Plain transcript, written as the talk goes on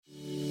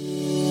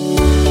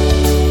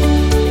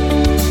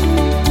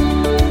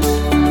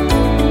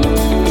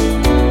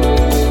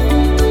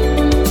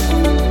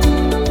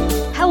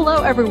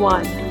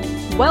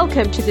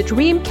welcome to the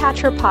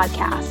Dreamcatcher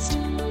Podcast,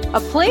 a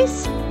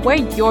place where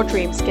your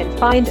dreams can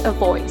find a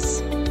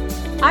voice.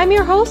 I'm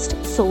your host,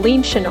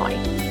 Celine Chenoy.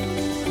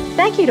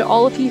 Thank you to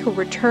all of you who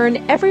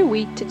return every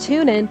week to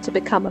tune in to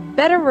become a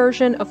better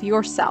version of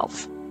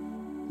yourself.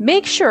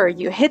 Make sure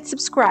you hit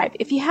subscribe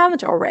if you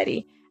haven't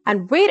already,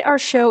 and rate our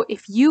show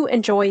if you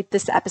enjoyed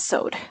this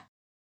episode.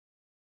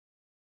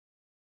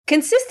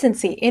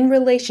 Consistency in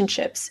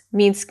relationships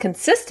means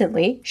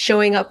consistently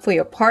showing up for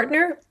your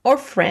partner or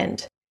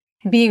friend,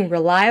 being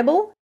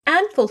reliable,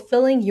 and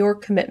fulfilling your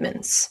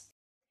commitments.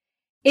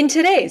 In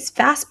today's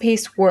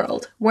fast-paced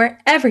world, where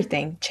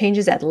everything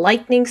changes at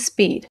lightning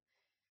speed,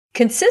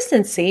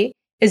 consistency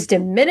is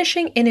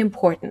diminishing in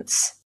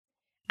importance,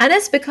 and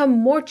it's become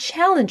more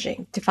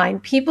challenging to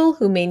find people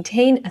who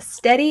maintain a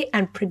steady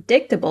and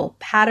predictable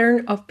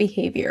pattern of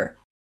behavior.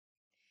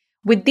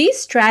 With these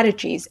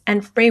strategies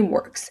and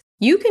frameworks,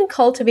 you can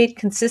cultivate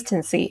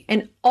consistency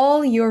in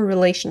all your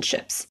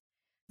relationships,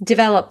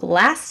 develop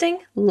lasting,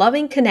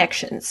 loving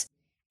connections,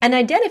 and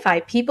identify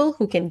people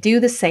who can do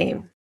the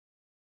same.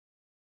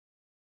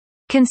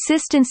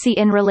 Consistency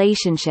in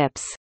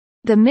relationships.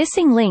 The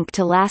missing link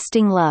to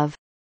lasting love.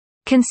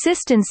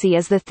 Consistency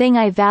is the thing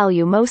I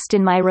value most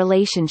in my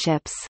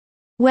relationships.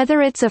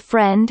 Whether it's a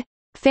friend,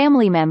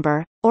 family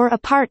member, or a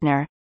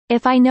partner,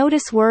 if I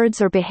notice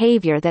words or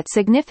behavior that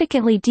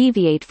significantly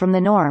deviate from the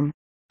norm,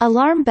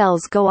 alarm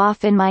bells go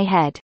off in my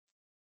head.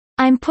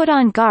 I'm put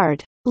on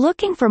guard,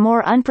 looking for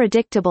more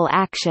unpredictable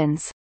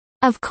actions.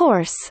 Of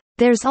course,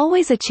 there's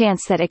always a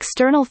chance that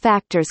external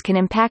factors can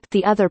impact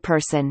the other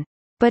person,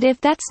 but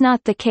if that's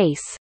not the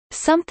case,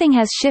 something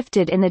has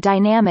shifted in the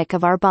dynamic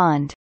of our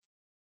bond.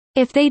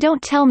 If they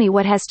don't tell me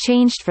what has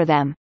changed for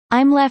them,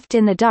 I'm left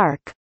in the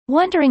dark,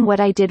 wondering what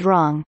I did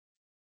wrong.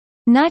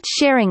 Not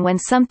sharing when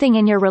something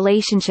in your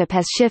relationship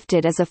has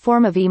shifted is a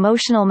form of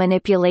emotional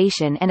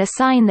manipulation and a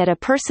sign that a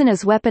person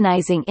is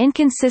weaponizing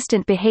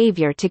inconsistent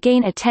behavior to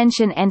gain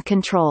attention and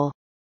control.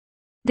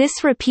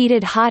 This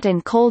repeated hot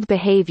and cold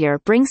behavior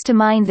brings to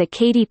mind the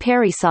Katy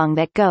Perry song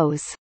that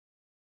goes,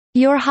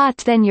 "You're hot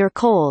then you're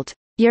cold,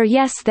 you're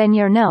yes then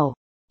you're no,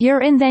 you're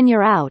in then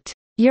you're out,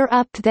 you're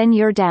up then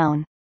you're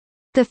down."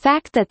 The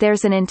fact that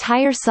there's an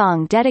entire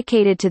song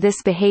dedicated to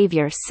this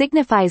behavior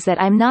signifies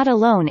that I'm not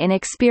alone in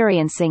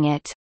experiencing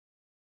it.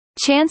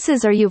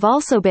 Chances are you've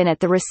also been at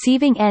the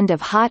receiving end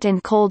of hot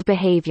and cold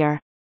behavior.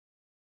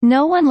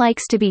 No one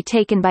likes to be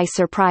taken by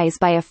surprise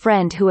by a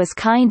friend who is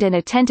kind and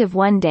attentive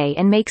one day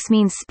and makes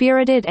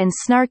mean-spirited and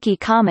snarky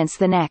comments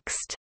the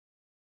next.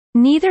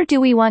 Neither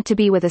do we want to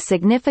be with a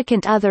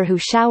significant other who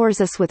showers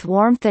us with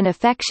warmth and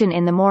affection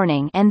in the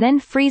morning and then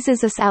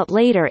freezes us out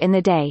later in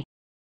the day.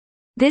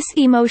 This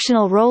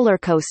emotional roller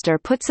coaster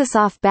puts us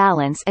off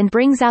balance and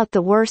brings out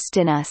the worst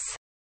in us.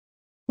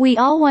 We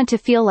all want to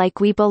feel like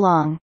we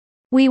belong.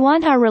 We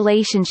want our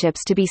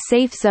relationships to be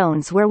safe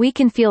zones where we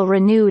can feel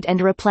renewed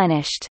and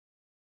replenished.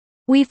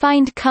 We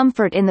find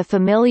comfort in the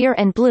familiar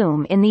and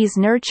bloom in these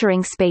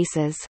nurturing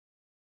spaces.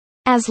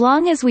 As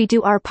long as we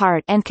do our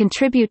part and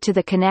contribute to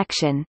the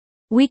connection,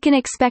 we can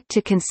expect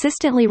to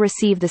consistently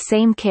receive the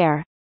same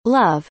care,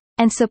 love,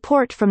 and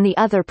support from the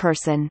other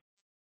person.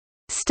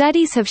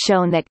 Studies have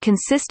shown that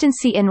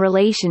consistency in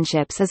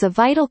relationships is a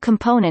vital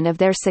component of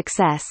their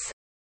success.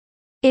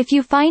 If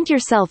you find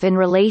yourself in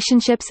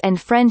relationships and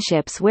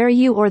friendships where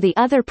you or the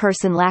other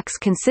person lacks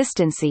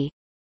consistency,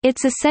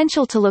 it's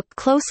essential to look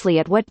closely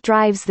at what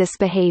drives this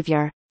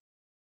behavior.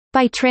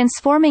 By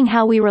transforming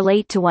how we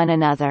relate to one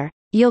another,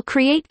 you'll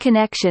create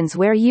connections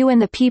where you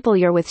and the people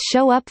you're with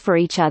show up for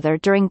each other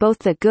during both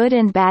the good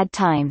and bad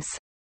times.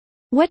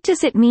 What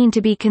does it mean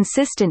to be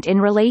consistent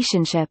in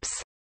relationships?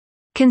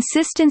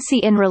 Consistency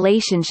in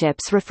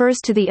relationships refers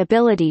to the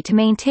ability to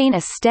maintain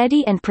a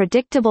steady and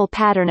predictable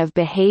pattern of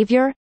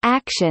behavior,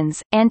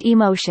 actions, and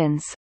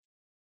emotions.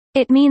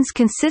 It means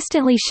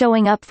consistently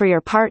showing up for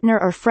your partner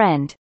or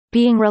friend,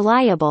 being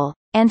reliable,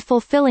 and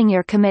fulfilling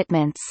your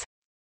commitments.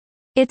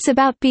 It's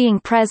about being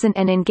present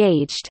and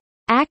engaged,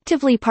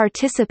 actively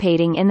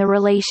participating in the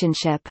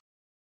relationship.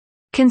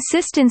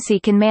 Consistency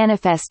can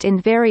manifest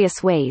in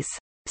various ways,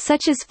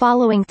 such as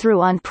following through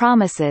on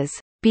promises,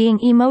 being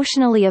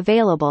emotionally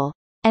available,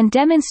 and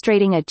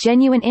demonstrating a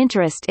genuine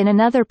interest in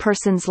another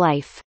person's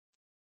life.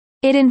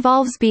 It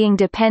involves being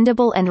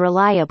dependable and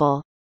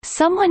reliable,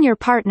 someone your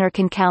partner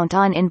can count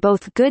on in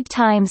both good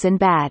times and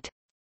bad.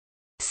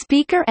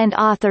 Speaker and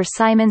author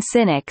Simon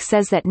Sinek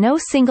says that no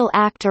single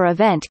act or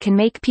event can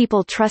make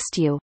people trust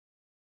you.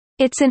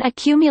 It's an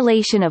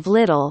accumulation of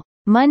little,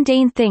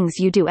 mundane things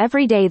you do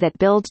every day that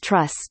build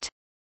trust.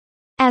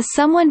 As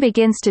someone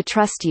begins to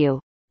trust you,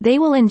 they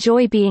will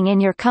enjoy being in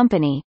your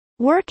company,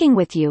 working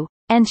with you,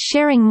 and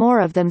sharing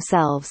more of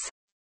themselves.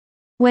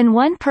 When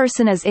one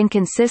person is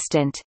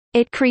inconsistent,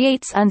 it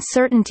creates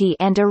uncertainty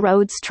and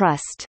erodes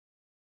trust.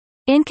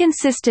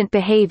 Inconsistent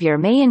behavior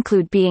may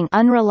include being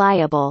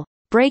unreliable,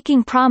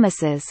 breaking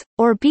promises,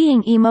 or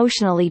being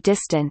emotionally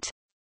distant.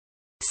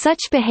 Such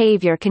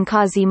behavior can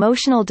cause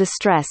emotional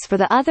distress for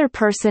the other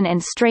person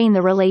and strain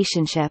the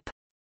relationship.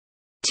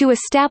 To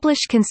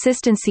establish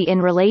consistency in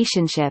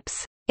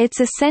relationships, it's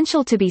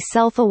essential to be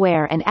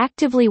self-aware and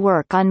actively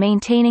work on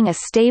maintaining a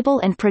stable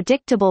and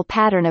predictable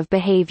pattern of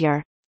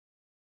behavior.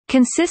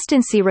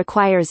 Consistency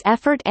requires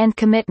effort and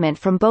commitment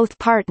from both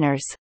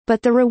partners,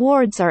 but the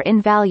rewards are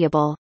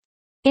invaluable.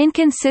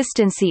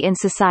 Inconsistency in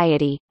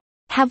society.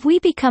 Have we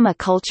become a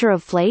culture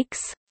of flakes?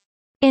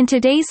 In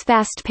today's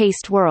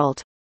fast-paced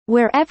world,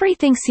 where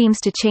everything seems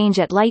to change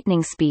at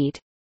lightning speed,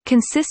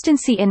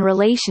 consistency in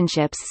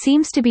relationships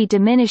seems to be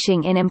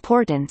diminishing in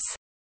importance.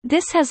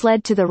 This has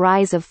led to the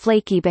rise of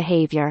flaky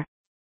behavior.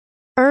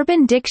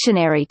 Urban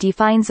Dictionary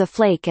defines a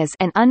flake as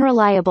an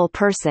unreliable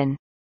person,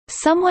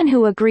 someone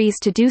who agrees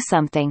to do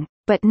something,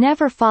 but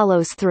never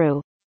follows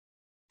through.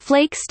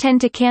 Flakes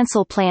tend to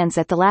cancel plans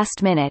at the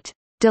last minute,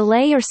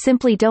 delay or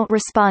simply don't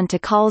respond to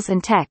calls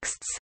and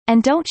texts,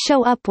 and don't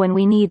show up when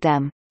we need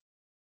them.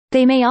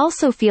 They may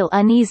also feel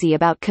uneasy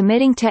about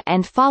committing to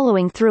and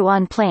following through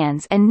on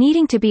plans and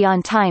needing to be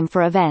on time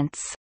for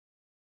events.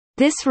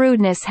 This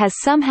rudeness has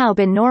somehow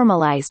been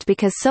normalized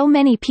because so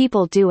many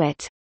people do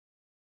it.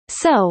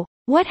 So,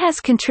 what has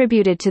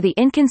contributed to the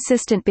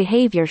inconsistent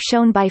behavior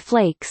shown by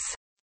flakes?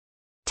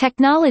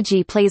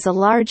 Technology plays a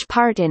large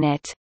part in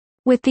it.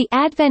 With the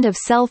advent of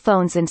cell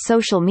phones and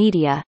social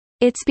media,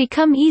 it's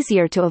become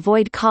easier to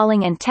avoid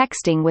calling and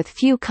texting with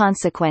few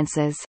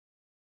consequences.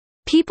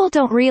 People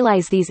don't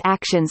realize these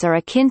actions are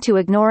akin to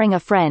ignoring a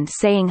friend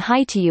saying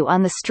hi to you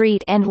on the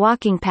street and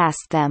walking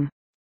past them.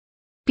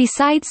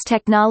 Besides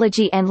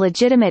technology and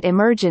legitimate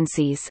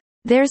emergencies,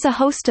 there's a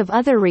host of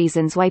other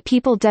reasons why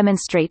people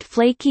demonstrate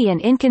flaky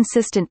and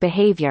inconsistent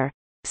behavior,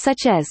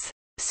 such as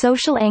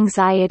social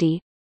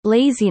anxiety,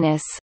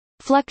 laziness,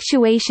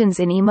 fluctuations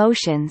in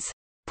emotions,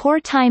 poor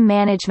time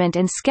management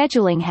and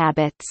scheduling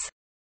habits,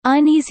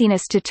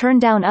 uneasiness to turn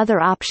down other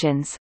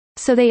options,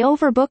 so they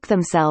overbook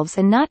themselves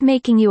and not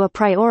making you a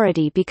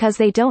priority because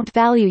they don't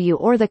value you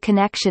or the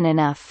connection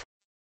enough.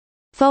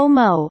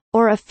 FOMO,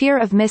 or a fear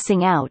of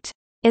missing out,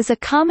 is a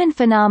common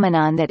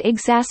phenomenon that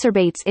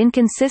exacerbates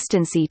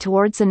inconsistency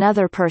towards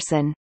another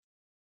person.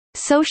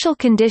 Social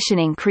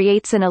conditioning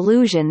creates an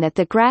illusion that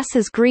the grass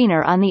is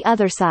greener on the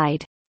other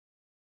side.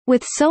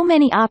 With so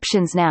many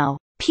options now,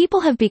 people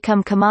have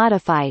become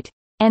commodified,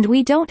 and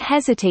we don't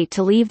hesitate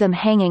to leave them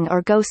hanging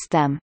or ghost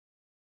them.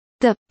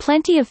 The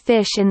 "plenty of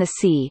fish in the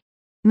sea"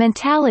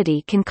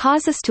 mentality can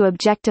cause us to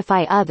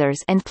objectify others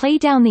and play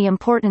down the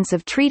importance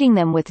of treating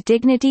them with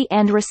dignity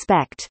and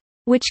respect,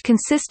 which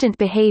consistent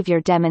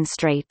behavior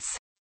demonstrates.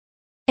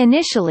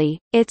 Initially,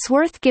 it's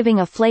worth giving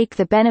a flake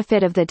the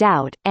benefit of the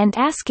doubt and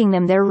asking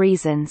them their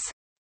reasons.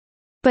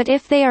 But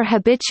if they are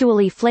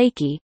habitually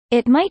flaky,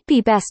 it might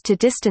be best to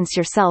distance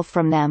yourself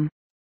from them.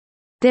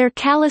 Their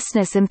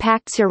callousness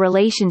impacts your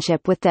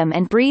relationship with them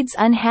and breeds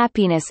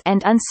unhappiness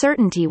and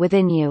uncertainty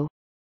within you.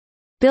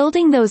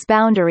 Building those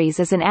boundaries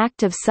is an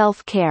act of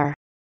self-care.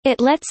 It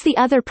lets the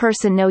other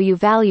person know you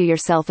value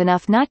yourself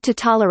enough not to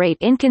tolerate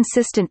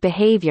inconsistent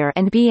behavior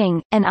and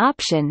being an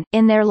option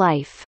in their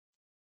life.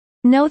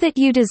 Know that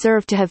you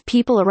deserve to have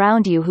people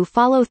around you who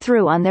follow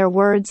through on their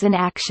words and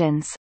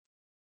actions.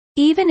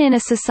 Even in a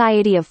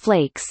society of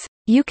flakes,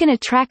 you can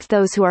attract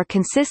those who are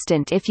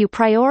consistent if you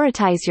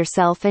prioritize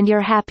yourself and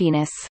your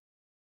happiness.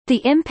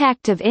 The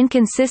impact of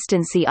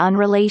inconsistency on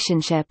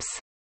relationships.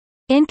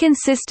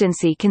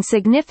 Inconsistency can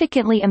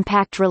significantly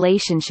impact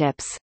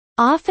relationships,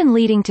 often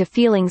leading to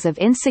feelings of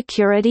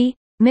insecurity,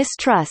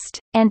 mistrust,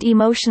 and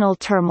emotional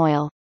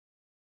turmoil.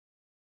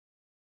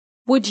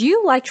 Would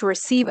you like to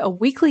receive a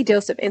weekly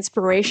dose of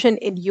inspiration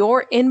in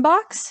your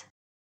inbox?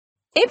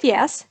 If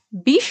yes,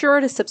 be sure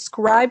to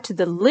subscribe to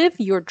the Live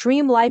Your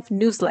Dream Life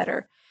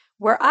newsletter,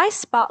 where I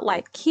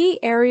spotlight key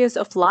areas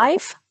of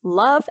life,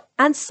 love,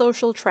 and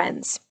social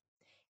trends.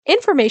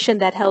 Information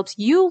that helps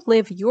you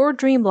live your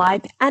dream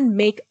life and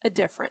make a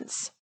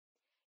difference.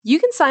 You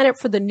can sign up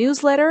for the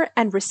newsletter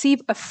and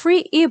receive a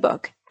free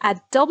ebook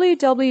at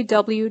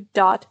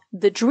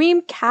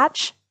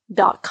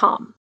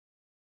www.thedreamcatch.com.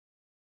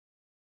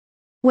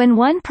 When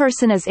one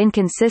person is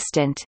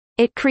inconsistent,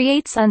 it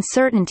creates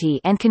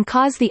uncertainty and can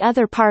cause the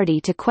other party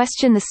to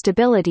question the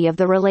stability of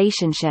the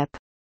relationship.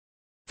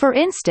 For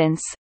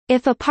instance,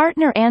 if a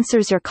partner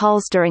answers your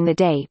calls during the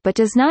day but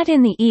does not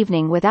in the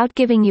evening without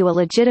giving you a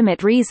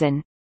legitimate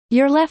reason,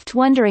 you're left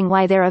wondering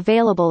why they're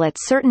available at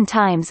certain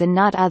times and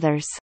not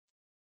others.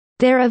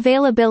 Their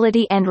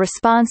availability and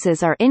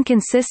responses are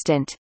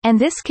inconsistent, and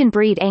this can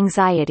breed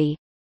anxiety.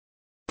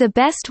 The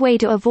best way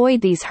to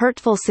avoid these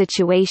hurtful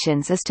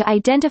situations is to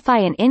identify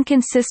an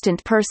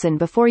inconsistent person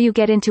before you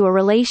get into a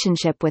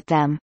relationship with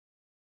them.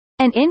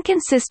 An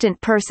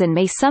inconsistent person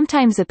may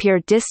sometimes appear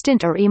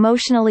distant or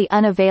emotionally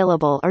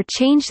unavailable or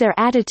change their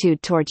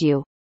attitude toward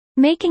you,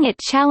 making it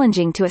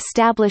challenging to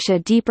establish a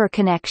deeper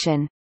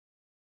connection.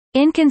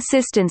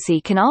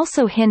 Inconsistency can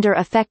also hinder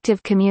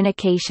effective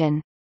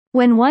communication.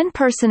 When one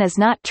person is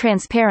not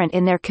transparent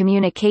in their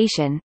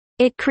communication,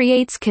 it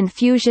creates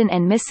confusion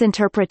and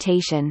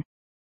misinterpretation.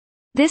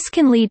 This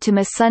can lead to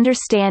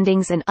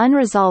misunderstandings and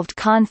unresolved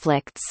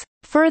conflicts,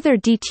 further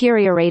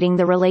deteriorating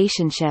the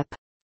relationship.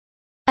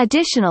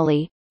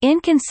 Additionally,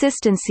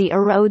 inconsistency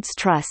erodes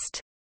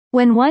trust.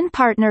 When one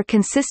partner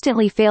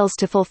consistently fails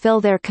to fulfill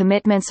their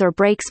commitments or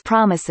breaks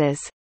promises,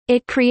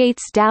 it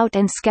creates doubt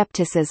and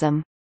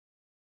skepticism.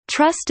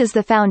 Trust is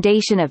the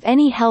foundation of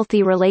any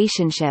healthy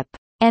relationship,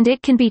 and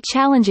it can be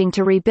challenging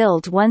to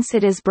rebuild once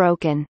it is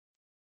broken.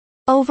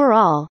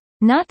 Overall,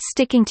 not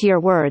sticking to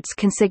your words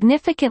can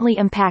significantly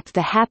impact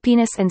the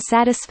happiness and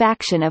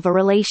satisfaction of a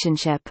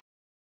relationship.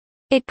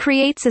 It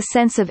creates a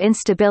sense of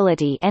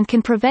instability and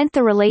can prevent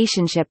the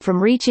relationship from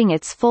reaching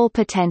its full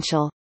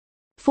potential.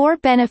 4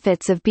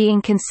 benefits of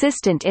being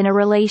consistent in a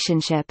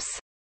relationships.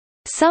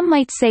 Some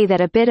might say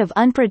that a bit of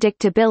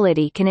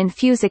unpredictability can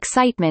infuse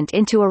excitement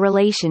into a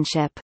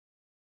relationship.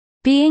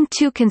 Being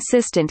too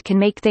consistent can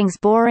make things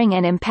boring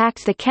and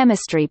impact the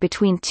chemistry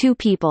between two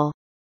people.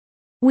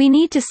 We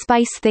need to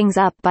spice things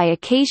up by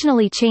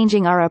occasionally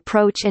changing our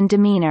approach and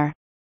demeanor.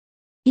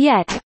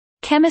 Yet,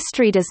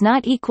 chemistry does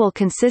not equal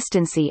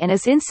consistency and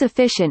is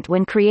insufficient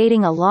when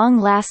creating a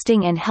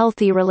long-lasting and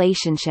healthy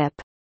relationship.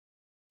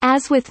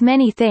 As with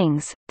many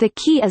things, the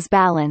key is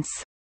balance.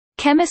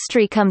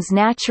 Chemistry comes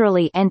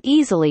naturally and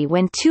easily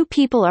when two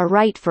people are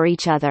right for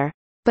each other,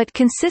 but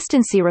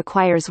consistency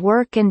requires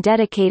work and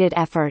dedicated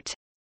effort.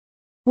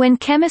 When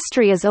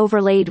chemistry is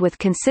overlaid with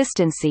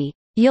consistency,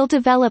 you'll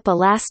develop a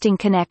lasting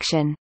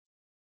connection.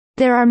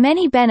 There are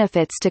many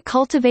benefits to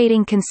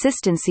cultivating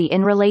consistency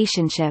in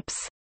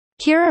relationships.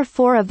 Here are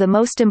 4 of the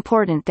most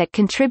important that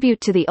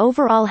contribute to the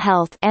overall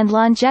health and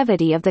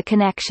longevity of the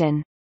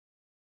connection.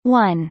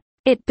 1.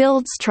 It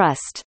builds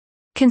trust.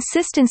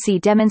 Consistency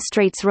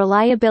demonstrates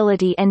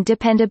reliability and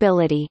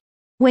dependability.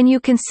 When you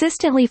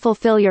consistently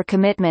fulfill your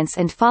commitments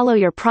and follow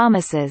your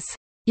promises,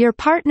 your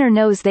partner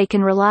knows they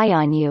can rely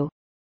on you.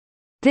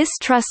 This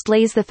trust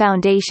lays the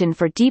foundation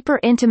for deeper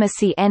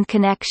intimacy and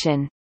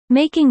connection,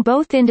 making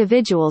both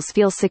individuals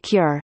feel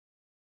secure.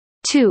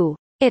 2.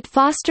 It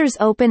fosters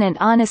open and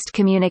honest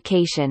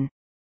communication.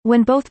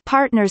 When both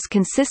partners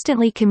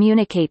consistently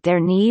communicate their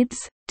needs,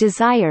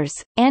 desires,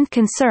 and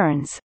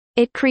concerns,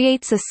 it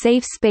creates a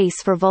safe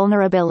space for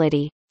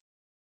vulnerability.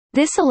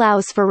 This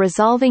allows for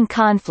resolving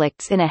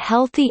conflicts in a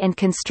healthy and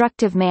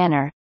constructive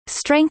manner,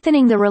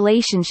 strengthening the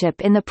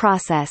relationship in the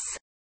process.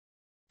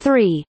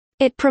 3.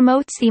 It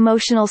promotes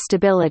emotional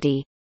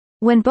stability.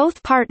 When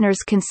both partners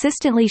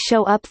consistently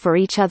show up for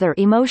each other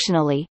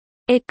emotionally,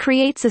 it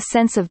creates a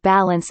sense of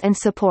balance and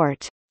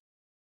support.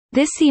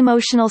 This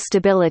emotional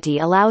stability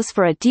allows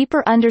for a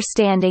deeper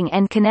understanding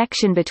and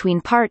connection between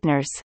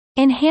partners,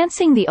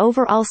 enhancing the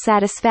overall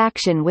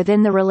satisfaction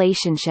within the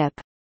relationship.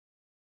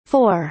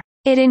 4.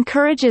 It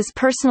encourages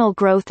personal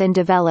growth and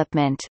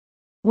development.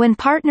 When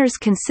partners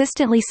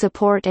consistently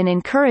support and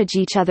encourage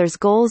each other's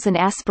goals and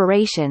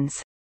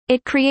aspirations,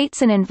 it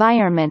creates an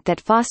environment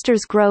that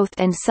fosters growth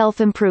and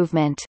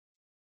self-improvement.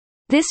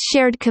 This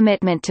shared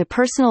commitment to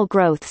personal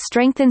growth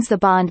strengthens the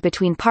bond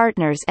between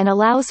partners and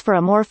allows for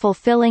a more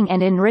fulfilling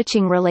and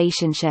enriching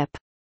relationship.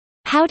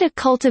 How to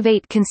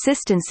cultivate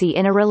consistency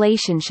in a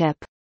relationship.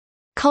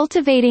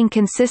 Cultivating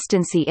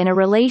consistency in a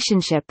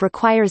relationship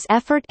requires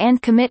effort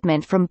and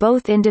commitment from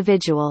both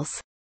individuals.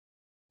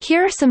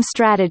 Here are some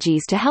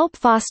strategies to help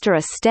foster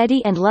a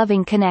steady and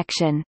loving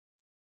connection.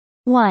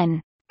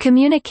 1.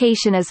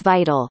 Communication is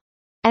vital.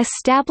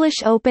 Establish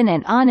open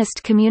and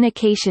honest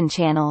communication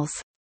channels.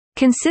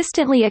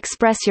 Consistently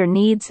express your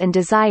needs and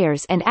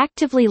desires and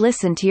actively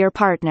listen to your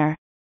partner.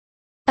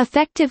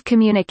 Effective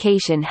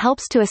communication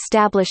helps to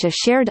establish a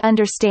shared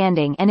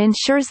understanding and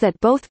ensures that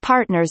both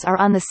partners are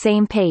on the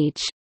same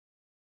page.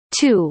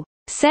 2.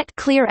 Set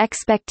clear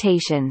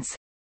expectations.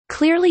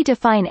 Clearly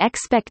define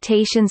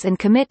expectations and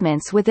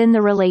commitments within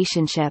the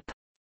relationship.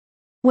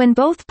 When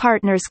both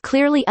partners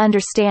clearly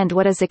understand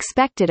what is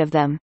expected of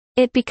them,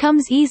 it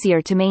becomes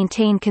easier to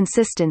maintain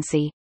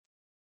consistency.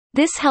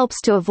 This helps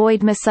to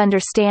avoid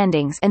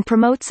misunderstandings and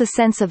promotes a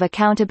sense of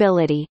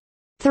accountability.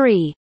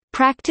 3.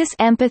 Practice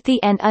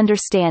empathy and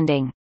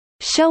understanding.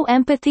 Show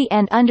empathy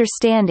and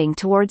understanding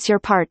towards your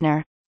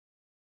partner.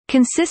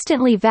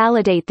 Consistently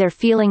validate their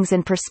feelings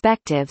and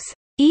perspectives,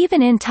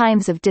 even in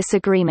times of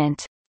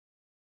disagreement.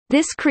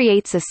 This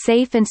creates a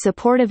safe and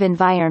supportive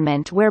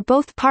environment where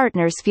both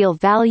partners feel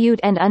valued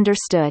and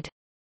understood.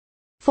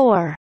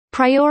 4.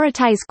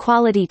 Prioritize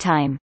quality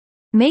time.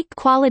 Make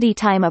quality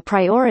time a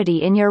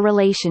priority in your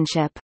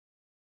relationship.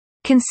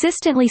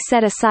 Consistently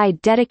set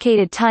aside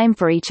dedicated time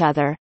for each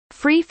other,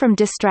 free from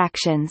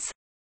distractions.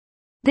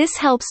 This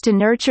helps to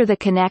nurture the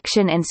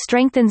connection and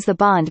strengthens the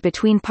bond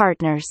between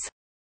partners.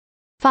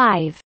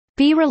 5.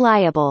 Be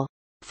reliable.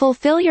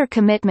 Fulfill your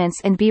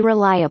commitments and be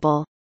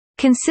reliable.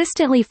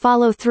 Consistently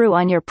follow through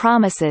on your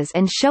promises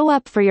and show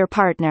up for your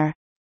partner.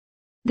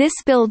 This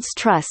builds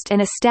trust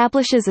and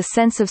establishes a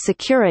sense of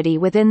security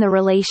within the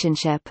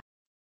relationship.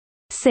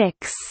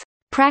 6.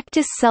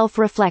 Practice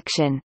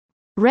self-reflection.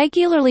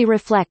 Regularly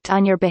reflect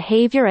on your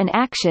behavior and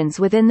actions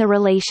within the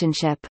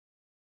relationship.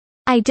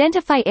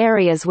 Identify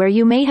areas where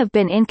you may have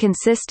been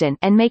inconsistent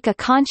and make a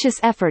conscious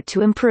effort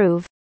to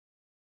improve.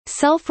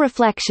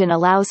 Self-reflection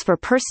allows for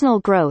personal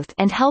growth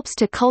and helps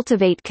to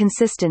cultivate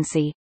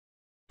consistency.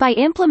 By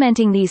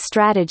implementing these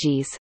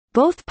strategies,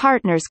 both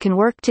partners can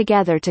work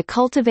together to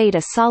cultivate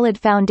a solid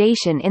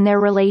foundation in their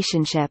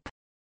relationship.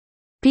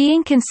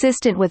 Being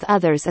consistent with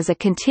others is a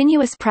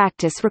continuous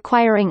practice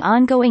requiring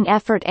ongoing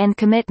effort and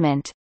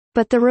commitment,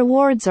 but the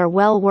rewards are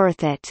well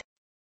worth it.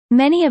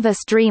 Many of us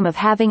dream of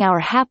having our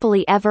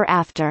happily ever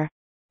after.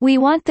 We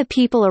want the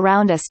people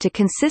around us to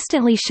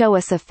consistently show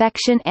us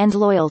affection and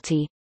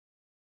loyalty.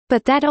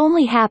 But that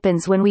only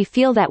happens when we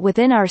feel that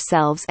within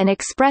ourselves and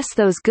express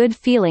those good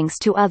feelings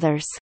to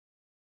others.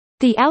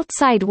 The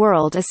outside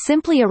world is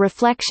simply a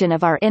reflection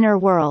of our inner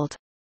world.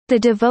 The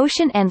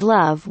devotion and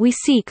love we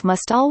seek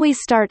must always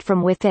start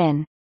from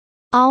within.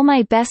 All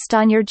my best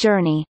on your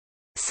journey.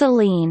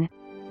 Celine.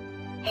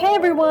 Hey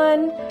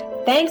everyone!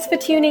 Thanks for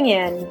tuning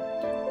in.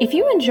 If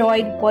you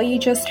enjoyed what you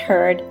just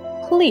heard,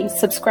 please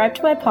subscribe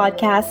to my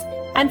podcast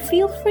and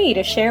feel free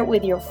to share it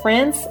with your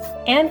friends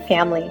and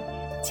family.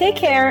 Take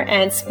care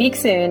and speak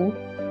soon.